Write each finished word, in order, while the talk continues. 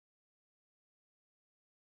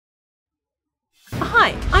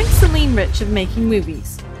Hi, I'm Celine Rich of Making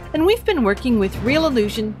Movies, and we've been working with Real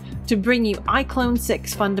Illusion to bring you iClone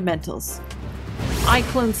 6 Fundamentals.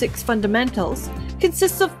 iClone 6 Fundamentals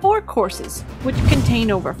consists of 4 courses, which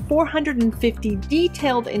contain over 450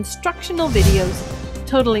 detailed instructional videos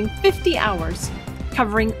totaling 50 hours,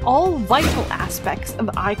 covering all vital aspects of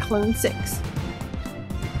iClone 6.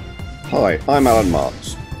 Hi, I'm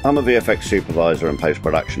Marques. I'm a VFX supervisor and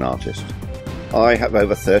post-production artist. I have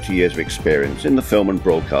over 30 years of experience in the film and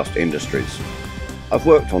broadcast industries. I've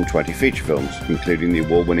worked on 20 feature films, including the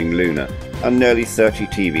award-winning Luna, and nearly 30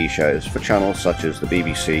 TV shows for channels such as the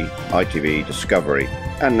BBC, ITV, Discovery,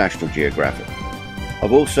 and National Geographic.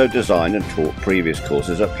 I've also designed and taught previous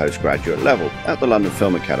courses at postgraduate level at the London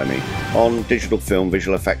Film Academy on digital film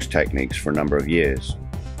visual effects techniques for a number of years.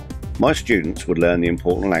 My students would learn the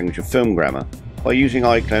important language of film grammar by using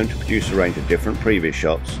iClone to produce a range of different previous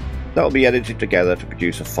shots that will be edited together to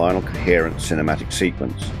produce a final coherent cinematic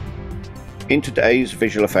sequence. In today's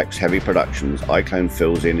visual effects heavy productions, iClone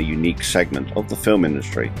fills in a unique segment of the film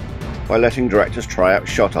industry by letting directors try out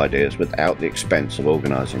shot ideas without the expense of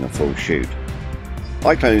organising a full shoot.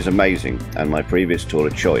 iClone is amazing and my previous tool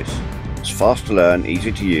of choice. It's fast to learn,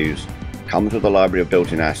 easy to use, comes with a library of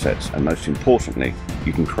built-in assets, and most importantly,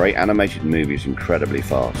 you can create animated movies incredibly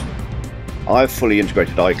fast. I've fully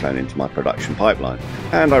integrated iClone into my production pipeline,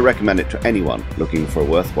 and I recommend it to anyone looking for a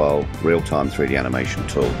worthwhile real-time 3D animation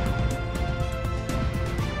tool.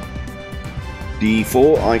 The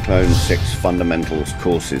 4 iClone 6 Fundamentals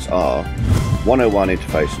courses are 101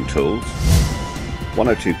 Interface and Tools,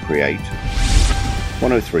 102 Create,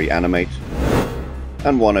 103 Animate,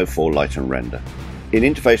 and 104 Light and Render. In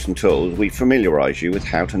Interface and Tools, we familiarise you with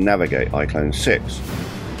how to navigate iClone 6,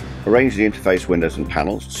 arrange the interface windows and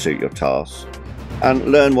panels to suit your tasks,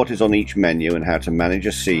 and learn what is on each menu and how to manage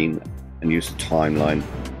a scene and use the timeline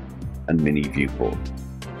and mini viewport.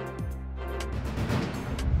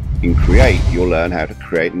 In Create, you'll learn how to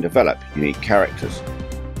create and develop unique characters,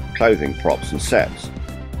 clothing, props and sets,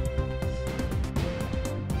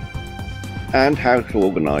 and how to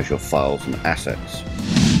organise your files and assets.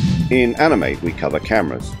 In Animate, we cover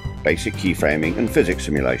cameras, basic keyframing and physics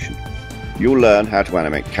simulation. You'll learn how to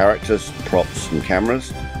animate characters, props and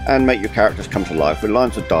cameras, and make your characters come to life with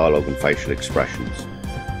lines of dialogue and facial expressions.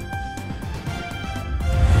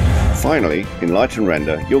 Finally, in Light and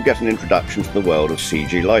Render, you'll get an introduction to the world of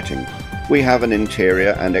CG lighting. We have an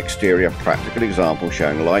interior and exterior practical example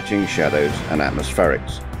showing lighting, shadows and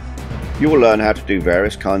atmospherics. You will learn how to do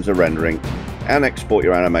various kinds of rendering and export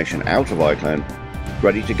your animation out of iClone,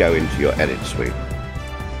 ready to go into your edit suite.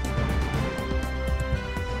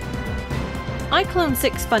 iClone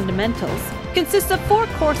 6 Fundamentals consists of 4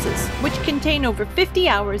 courses which contain over 50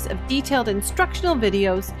 hours of detailed instructional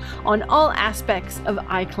videos on all aspects of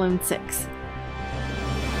iClone 6.